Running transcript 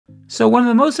So one of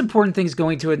the most important things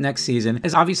going to it next season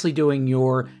is obviously doing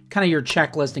your your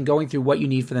checklist and going through what you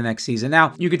need for the next season.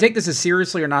 Now, you can take this as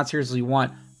seriously or not seriously you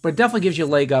want, but it definitely gives you a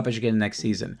leg up as you get in the next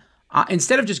season.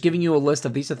 Instead of just giving you a list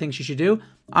of these are things you should do,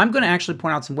 I'm going to actually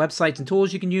point out some websites and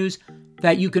tools you can use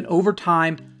that you can over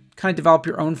time develop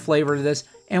your own flavor to this,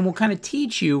 and will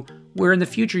teach you where in the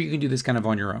future you can do this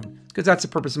on your own, because that's the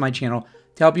purpose of my channel,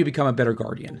 to help you become a better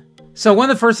guardian. So one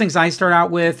of the first things I start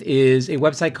out with is a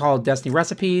website called Destiny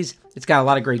Recipes. It's got a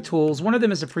lot of great tools. One of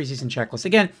them is a preseason checklist.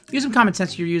 Again, use some common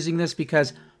sense if you're using this,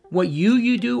 because what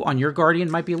you do on your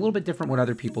guardian might be a little bit different what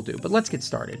other people do. But let's get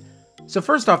started. So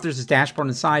first off, there's this dashboard on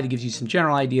the side that gives you some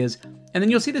general ideas, and then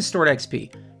you'll see the stored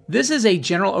XP. This is a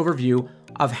general overview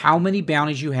of how many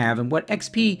bounties you have and what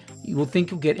XP you will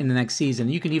think you'll get in the next season.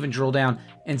 You can even drill down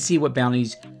and see what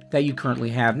bounties that you currently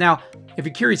have. Now, if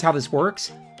you're curious how this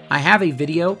works, I have a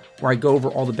video where I go over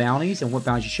all the bounties and what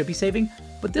bounties you should be saving,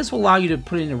 but this will allow you to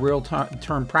put it into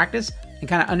real-term practice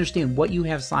and understand what you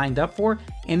have signed up for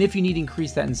and if you need to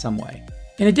increase that in some way.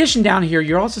 In addition, down here,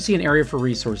 you'll also see an area for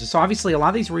resources. So obviously, a lot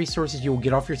of these resources you will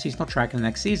get off your seasonal track in the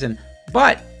next season,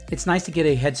 but it's nice to get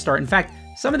a head start. In fact,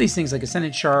 some of these things like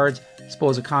Ascended Shards,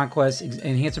 Spoils of Conquest,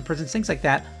 Enhancement Prisons, things like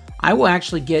that, I will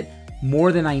actually get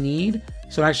more than I need.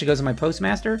 So it actually goes in my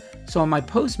Postmaster. So on my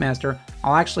Postmaster,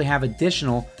 I'll actually have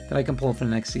additional that I can pull for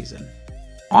the next season.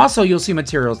 Also, you'll see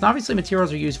materials. Now, obviously,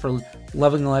 materials are used for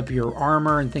leveling up your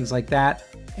armor and things like that.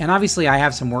 And obviously, I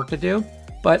have some work to do.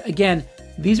 But again,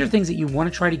 these are things that you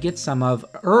want to try to get some of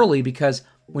early, because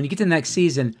when you get to the next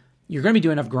season, you're going to be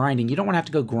doing enough grinding. You don't want to have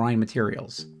to go grind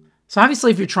materials. So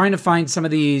obviously, if you're trying to find some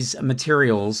of these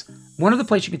materials, one of the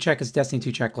places you can check is Destiny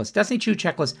 2 Checklist. Destiny 2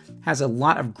 Checklist has a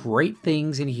lot of great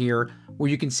things in here where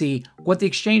you can see what the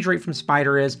exchange rate from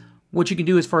Spider is, what you can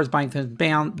do as far as buying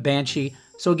Banshee.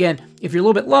 So again, if you're a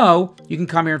little bit low, you can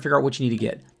come here and figure out what you need to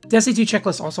get. Destiny 2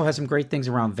 Checklist also has some great things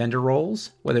around vendor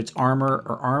rolls, whether it's armor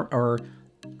or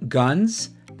guns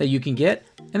that you can get.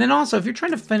 And then also, if you're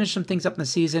trying to finish some things up in the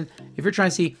season, if you're trying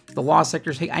to see the lost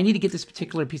sectors, hey, I need to get this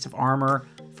particular piece of armor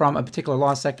from a particular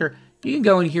lost sector, you can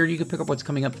go in here and you can pick up what's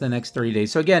coming up for the next 30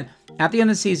 days. So again, at the end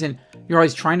of the season, you're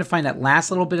always trying to find that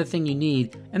last little bit of thing you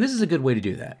need, and this is a good way to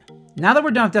do that. Now that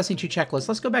we're done with Destiny 2 Checklist,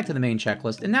 let's go back to the main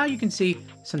checklist, and now you can see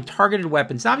some targeted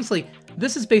weapons. Obviously,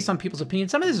 this is based on people's opinion.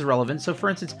 Some of this is relevant. So for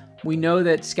instance, we know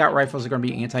that scout rifles are going to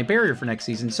be anti-barrier for next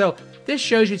season. So this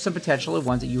shows you some potential of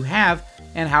ones that you have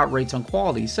and how it rates on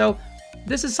quality. So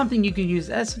this is something you can use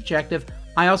as subjective.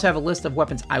 I also have a list of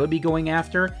weapons I would be going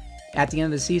after at the end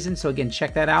of the season. So again,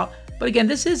 check that out. But again,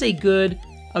 this is a good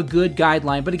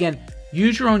guideline. But again,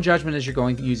 use your own judgment as you're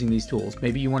going using these tools.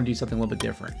 Maybe you want to do something a little bit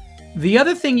different. The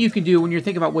other thing you can do when you're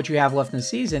thinking about what you have left in the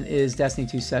season is Destiny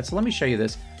 2 sets. So let me show you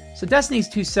this. So Destiny's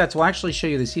 2 sets will actually show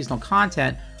you the seasonal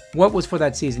content, what was for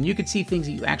that season. You can see things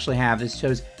that you actually have. This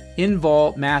shows in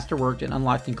vault, masterworked, and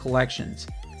unlocked in collections.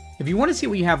 If you want to see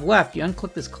what you have left, you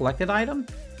unclick this collected item,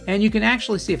 and you can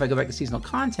actually see, if I go back to seasonal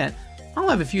content, I'll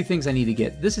have a few things I need to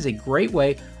get. This is a great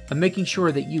way of making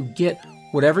sure that you get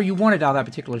whatever you wanted out of that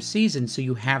particular season so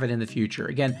you have it in the future.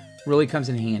 Again, really comes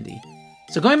in handy.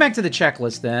 So going back to the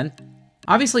checklist then,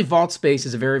 obviously vault space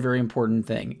is a very, very important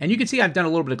thing. And you can see I've done a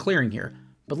little bit of clearing here,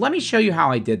 but let me show you how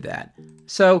I did that.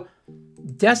 So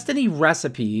Destiny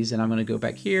Recipes, and I'm going to go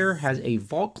back here, has a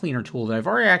vault cleaner tool that I've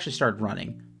already actually started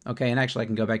running. Okay, and actually I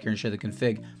can go back here and show the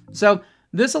config. So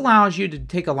this allows you to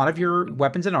take a lot of your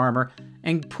weapons and armor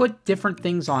and put different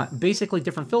things on, basically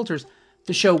different filters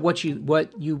to show what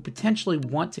you potentially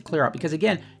want to clear out. Because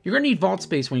again, you're going to need vault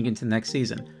space when you get into the next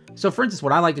season. So for instance,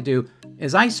 what I like to do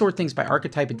is I sort things by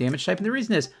archetype and damage type. And the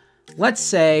reason is, let's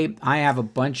say I have a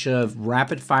bunch of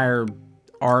rapid fire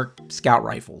arc scout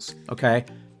rifles, okay?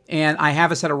 And I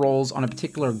have a set of rolls on a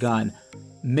particular gun.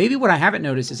 Maybe what I haven't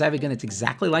noticed is I have a gun that's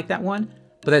exactly like that one,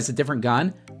 but that's a different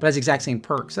gun, but has the exact same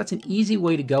perks. So that's an easy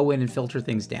way to go in and filter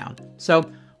things down. So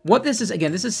what this is,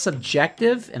 again, this is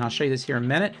subjective, and I'll show you this here in a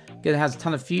minute. It has a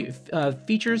ton of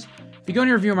features. If you go and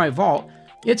review my vault,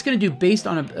 it's going to do based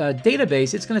on a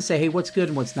database. It's going to say, hey, what's good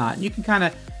and what's not. And you can kind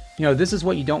of, this is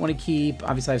what you don't want to keep.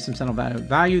 Obviously, I have some sentimental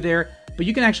value there, but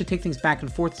you can actually take things back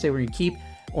and forth to say where you keep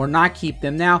or not keep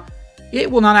them. Now, it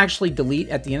will not actually delete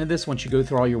at the end of this once you go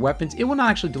through all your weapons. It will not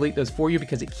actually delete those for you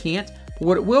because it can't. But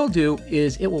what it will do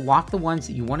is it will lock the ones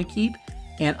that you want to keep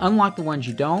and unlock the ones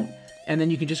you don't. And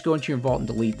then you can just go into your vault and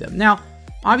delete them. Now,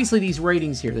 obviously, these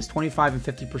ratings here, this 25 and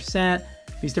 50%,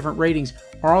 these different ratings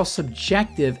are all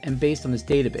subjective and based on this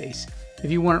database.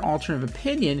 If you want an alternative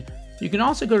opinion, you can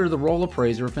also go to the role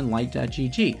appraiser of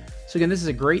enlight.gg. So again, this is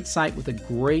a great site with a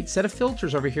great set of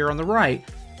filters over here on the right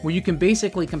where you can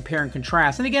basically compare and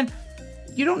contrast. And again,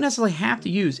 you don't necessarily have to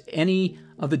use any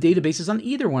of the databases on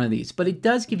either one of these, but it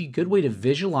does give you a good way to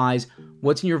visualize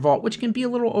what's in your vault, which can be a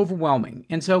little overwhelming.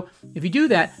 And so if you do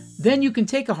that, then you can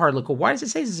take a hard look. Well, why does it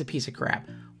say this is a piece of crap?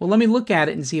 Well, let me look at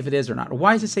it and see if it is or not. Or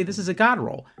why does it say this is a god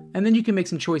roll? And then you can make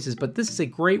some choices, but this is a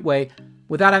great way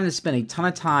without having to spend a ton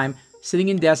of time sitting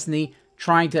in Destiny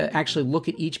trying to actually look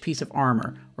at each piece of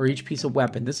armor or each piece of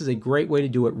weapon. This is a great way to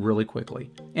do it really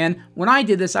quickly. And when I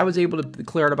did this, I was able to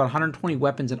clear out about 120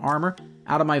 weapons and armor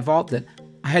out of my vault that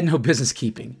I had no business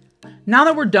keeping. Now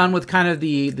that we're done with kind of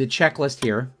the checklist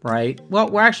here, right? Well,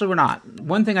 we're not.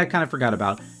 One thing I kind of forgot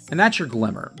about, and that's your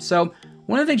Glimmer. So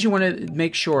one of the things you want to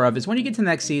make sure of is when you get to the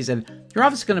next season, you're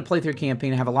obviously going to play through a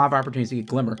campaign and have a lot of opportunities to get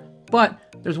Glimmer. But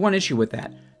there's one issue with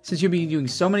that. Since you'll be doing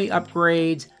so many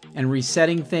upgrades and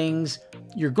resetting things,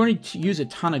 you're going to use a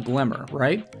ton of Glimmer,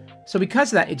 right? So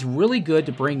because of that, it's really good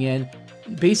to bring in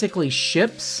basically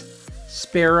ships,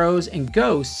 sparrows, and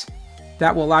ghosts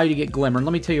that will allow you to get Glimmer. And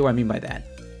let me tell you what I mean by that.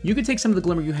 You can take some of the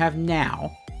Glimmer you have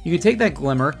now, you can take that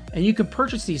Glimmer, and you can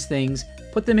purchase these things,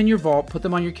 put them in your vault, put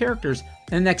them on your characters,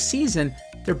 and the next season,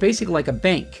 they're basically like a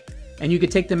bank. And you could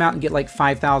take them out and get like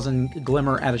 5,000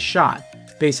 Glimmer at a shot,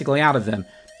 basically out of them.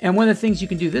 And one of the things you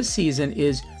can do this season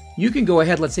is you can go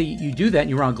ahead, let's say you do that and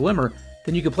you're on Glimmer,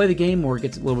 then you can play the game where it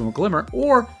gets a little bit more Glimmer,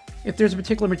 or if there's a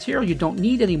particular material you don't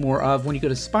need any more of when you go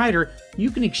to Spider,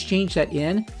 you can exchange that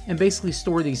in and basically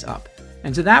store these up.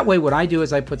 And so that way what I do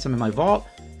is I put some in my vault,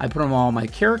 I put them all on my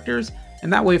characters,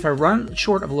 and that way if I run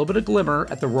short of a little bit of Glimmer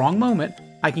at the wrong moment,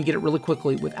 I can get it really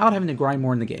quickly without having to grind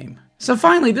more in the game. So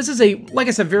finally, this is like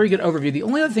I said, very good overview. The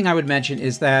only other thing I would mention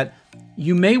is that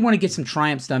you may want to get some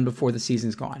triumphs done before the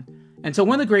season's gone. And so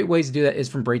one of the great ways to do that is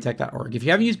from braidtech.org. If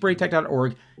you haven't used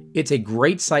braidtech.org, it's a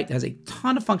great site that has a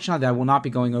ton of functionality that I will not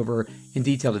be going over in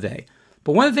detail today.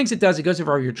 But one of the things it does, it goes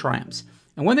over all your triumphs.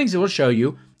 And one of the things it will show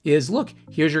you is, look,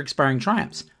 here's your expiring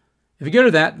triumphs. If you go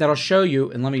to that, that'll show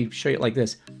you, and let me show you it like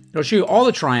this. It'll show you all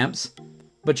the triumphs,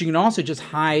 but you can also just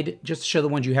hide, just to show the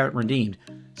ones you haven't redeemed.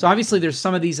 So obviously there's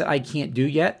some of these that I can't do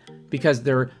yet because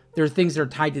they're things that are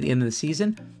tied to the end of the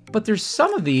season. But there's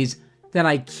some of these that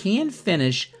I can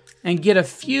finish and get a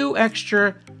few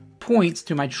extra points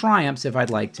to my triumphs if I'd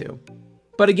like to.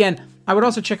 But again, I would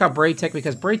also check out BraidTech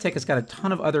because BraidTech has got a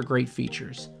ton of other great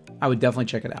features. I would definitely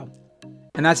check it out.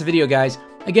 And that's the video, guys.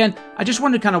 Again, I just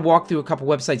wanted to kind of walk through a couple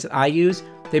websites that I use.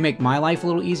 They make my life a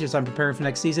little easier as I'm preparing for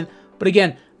next season. But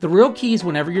again, the real keys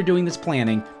whenever you're doing this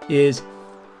planning is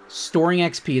storing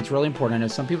XP. It's really important. I know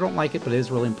some people don't like it, but it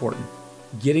is really important.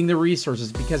 Getting the resources,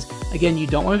 because again, you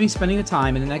don't want to be spending the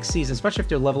time in the next season, especially if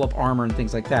they're level up armor and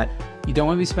things like that. You don't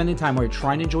want to be spending time where you're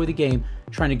trying to enjoy the game,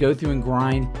 trying to go through and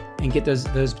grind and get those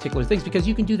particular things, because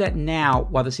you can do that now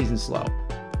while the season's slow.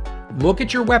 Look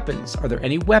at your weapons. Are there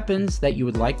any weapons that you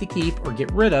would like to keep or get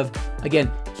rid of?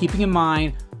 Again, keeping in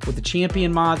mind what the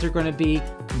champion mods are going to be,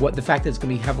 what the fact that it's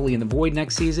going to be heavily in the void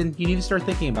next season, you need to start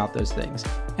thinking about those things.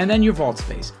 And then your vault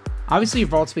space. Obviously, your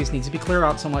vault space needs to be cleared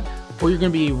out somewhat, or you're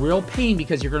going to be a real pain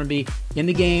because you're going to be in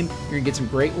the game. You're going to get some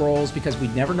great rolls because we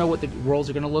never know what the rolls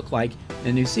are going to look like in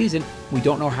the new season. We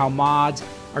don't know how mods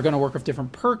are going to work with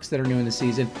different perks that are new in the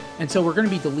season. And so we're going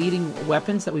to be deleting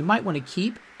weapons that we might want to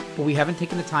keep, but we haven't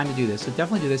taken the time to do this. So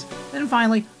definitely do this. And then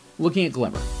finally, looking at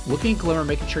Glimmer. Looking at Glimmer,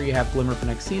 making sure you have Glimmer for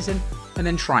next season, and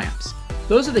then triumphs.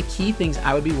 Those are the key things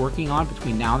I would be working on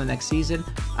between now and the next season.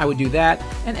 I would do that.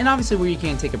 And obviously where you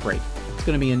can take a break. It's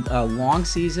going to be a long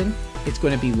season. It's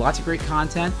going to be lots of great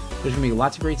content. There's going to be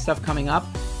lots of great stuff coming up.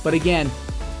 But again,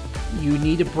 you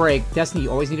need a break. Destiny,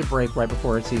 you always need a break right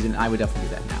before a season. I would definitely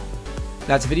do that now.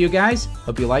 That's the video, guys.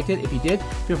 Hope you liked it. If you did,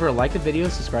 feel free to like the video,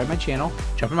 subscribe to my channel,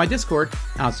 jump in my Discord,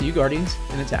 and I'll see you Guardians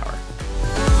in the Tower.